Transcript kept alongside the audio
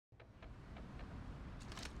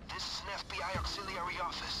FBI auxiliary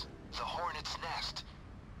office. The Hornet's Nest.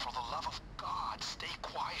 For the love of God, stay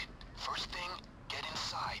quiet. First thing, get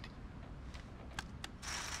inside.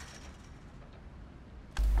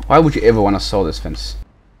 Why would you ever want to saw this fence?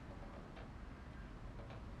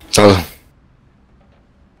 Oh.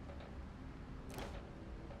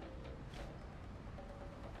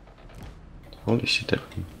 Holy shit, that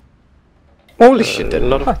one. Holy shit, that a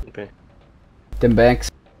lot of people. Them banks.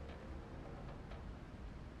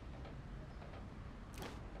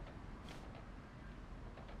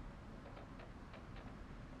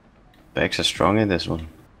 Bags are strong in this one.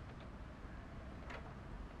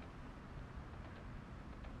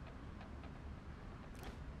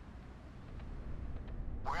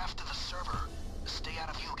 We're after the server. Stay out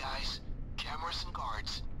of view, guys. Cameras and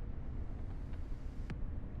guards.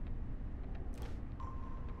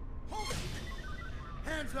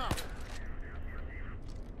 Hands up!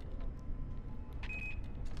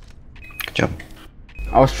 Good job.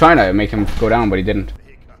 I was trying to make him go down, but he didn't.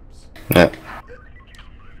 Yeah.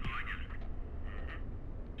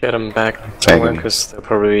 Get them back Tag somewhere, him. because there'll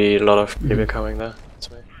probably be a lot of people coming there. That's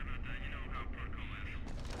me.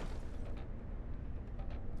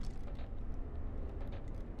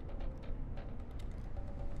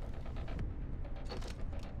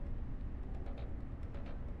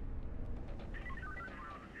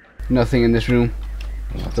 Nothing in this room.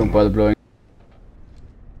 Don't bother blowing.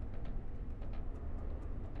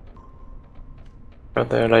 Are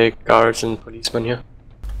there like guards and policemen here?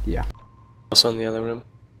 Yeah. Also in the other room.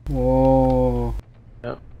 Whoa.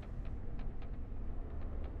 Yeah.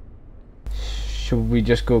 Should we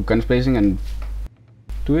just go guns blazing and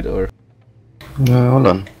do it, or? Hold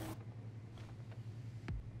on.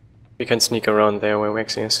 We can sneak around there where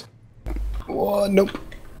Mexi is. Oh, nope.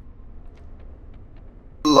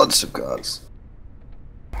 Lots of guards.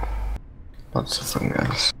 Lots of fun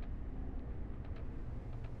guys.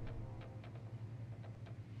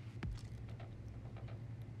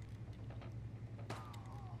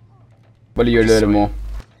 Well, you're a little more.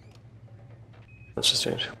 That's just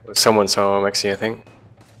it. Someone saw Mexi, I think.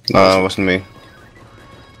 No, it wasn't me.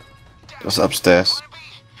 It was upstairs.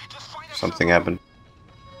 Something happened.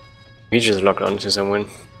 He just locked onto someone.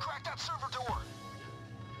 Crack that server door.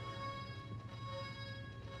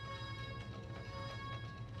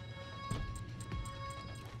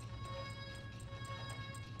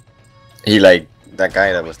 He that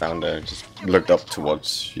guy that was down there just looked up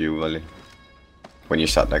towards you, Wolli. When you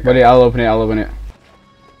shot that guy. Buddy, I'll open it, I'll open it.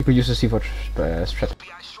 You could use the C4 strap.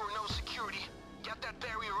 FBI sure knows security. Get that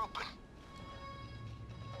barrier open.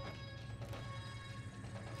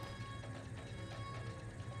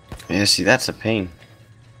 Yeah, see, that's a pain.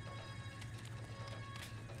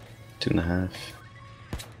 2.5.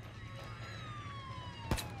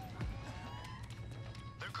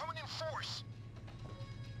 They're coming in force.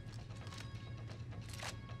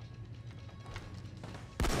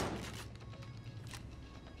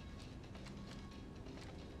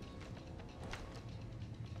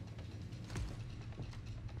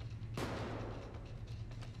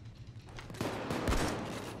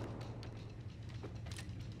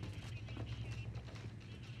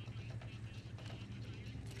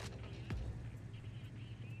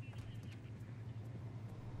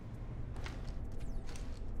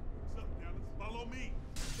 Follow me!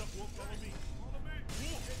 Wolf, follow me!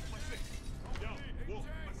 Wolf, my six! Yo, Wolf,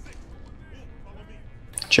 my six! Wolf, follow me!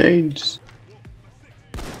 Chains.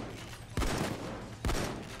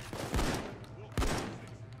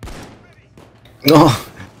 No!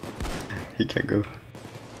 He can't go.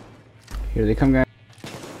 Here they come, guys.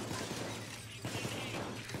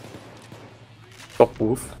 Stop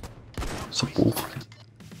wolf. So wolf.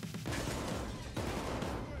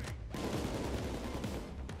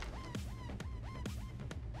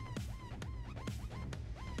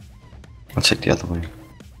 I'll check the other way.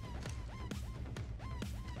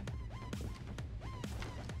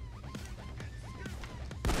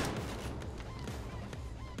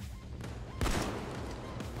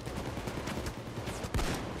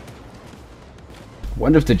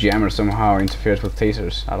 Wonder if the jammer somehow interferes with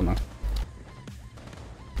tasers. I don't know.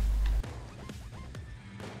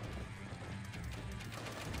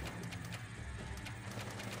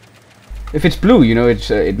 If it's blue, you know,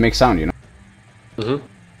 it makes sound, you know. Mm-hmm.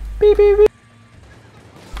 Beep, beep, beep.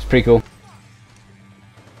 It's pretty cool.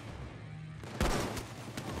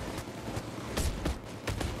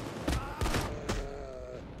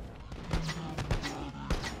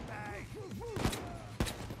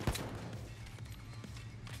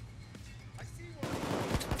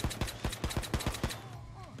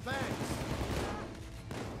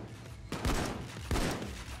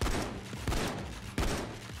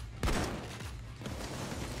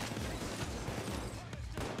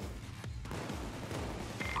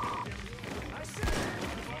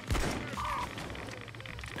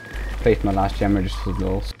 placed my last jammer just for the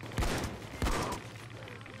lulz.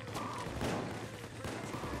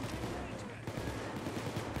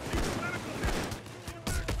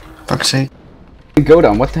 Fuck's sake. Go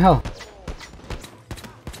down, what the hell?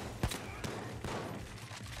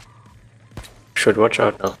 Should watch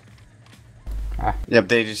out now. Yep,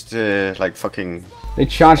 they just like fucking. They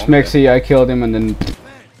charged Mexi, I killed him and then...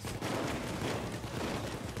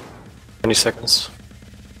 20 seconds.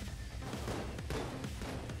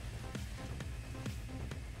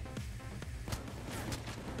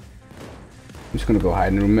 I'm just gonna go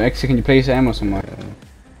hide in the room. Mexi, can you place ammo somewhere?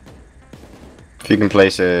 If you can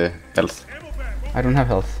place health. I don't have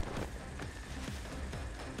health.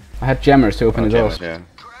 I had jammers to open the doors. Yeah.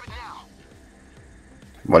 Grab it now.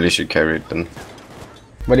 Well, you should carry it then.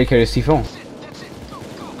 Why do you carry a C4? That's it. Go,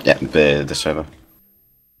 go. Yeah, the server.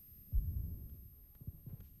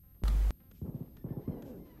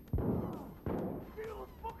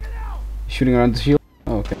 Shooting around the shield?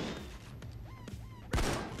 Oh, okay.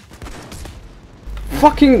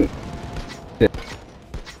 Fucking...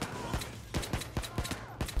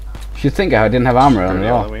 You'd think I didn't have armor on Go at the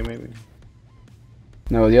all. other way, maybe.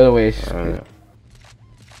 No, the other way is... Yeah.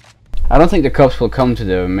 I don't think the cops will come to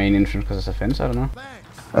the main entrance because it's a fence, I don't know.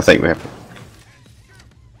 I think we have.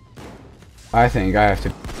 I think I have to...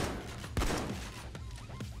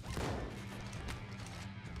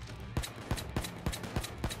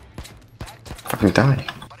 Fucking die.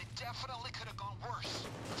 But it definitely could have gone worse.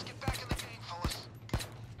 Let's get back in the game, fellas.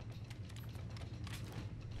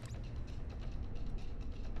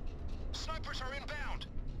 Snipers are inbound.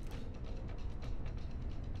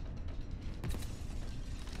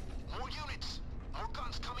 More units. More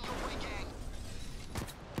guns coming your way, gang.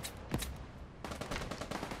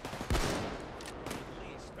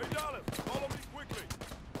 Hey, Dallas, follow me quickly.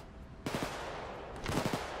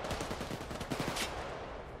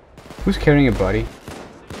 Who's carrying a body?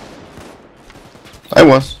 I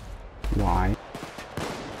was. Why?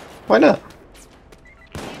 Why not?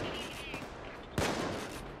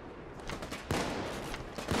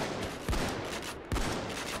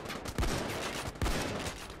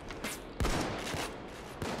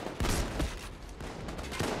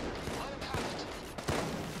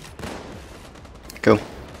 Cool.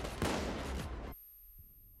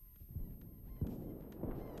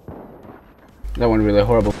 That one really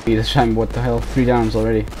horrible beat this time, what the hell? 3 downs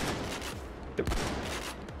already.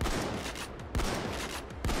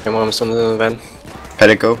 My mom's on the van. Let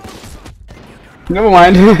it go. Never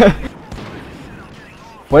mind.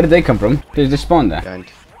 Where did they come from? Did they spawn there?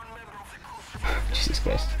 Behind. Jesus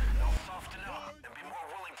Christ. Well,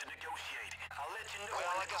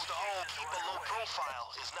 I guess the whole keep a low profile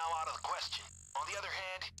is now out of the question. On the other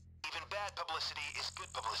hand, even bad publicity is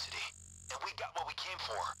good publicity. And we got what we came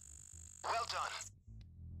for. Well done.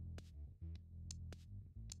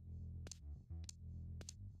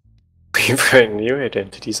 We bring new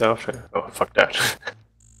identities after. Oh, fuck that.